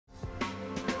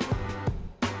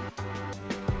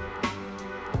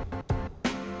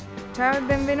Ciao e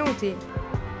benvenuti!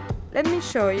 Let me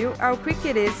show you how quick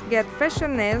it is to get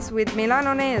fashion nails with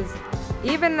Milano nails,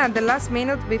 even at the last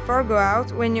minute before go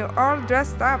out when you're all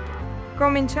dressed up.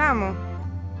 Cominciamo!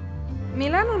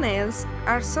 Milano nails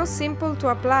are so simple to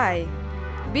apply.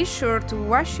 Be sure to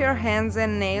wash your hands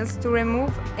and nails to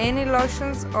remove any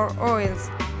lotions or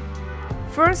oils.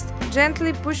 First,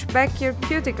 gently push back your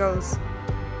cuticles.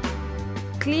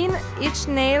 Clean each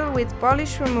nail with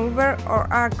polish remover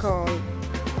or alcohol.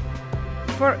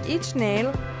 For each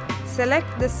nail, select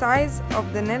the size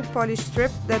of the nail polish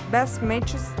strip that best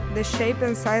matches the shape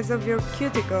and size of your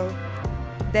cuticle.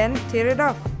 Then tear it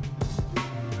off.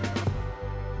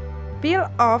 Peel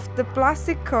off the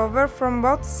plastic cover from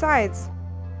both sides.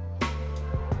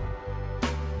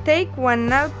 Take one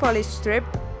nail polish strip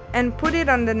and put it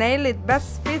on the nail it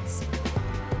best fits.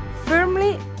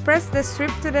 Firmly press the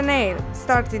strip to the nail,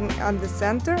 starting at the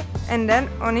center and then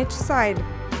on each side.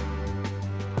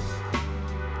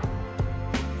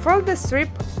 Fold the strip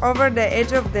over the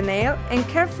edge of the nail and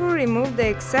carefully remove the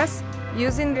excess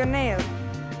using your nail.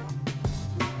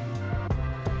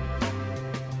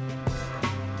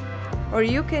 Or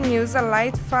you can use a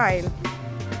light file.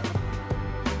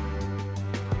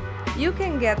 You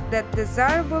can get that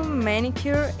desirable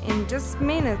manicure in just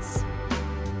minutes.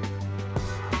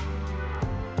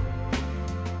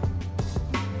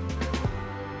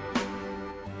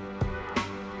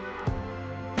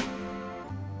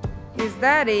 Is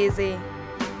that easy?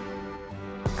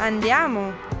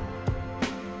 Andiamo!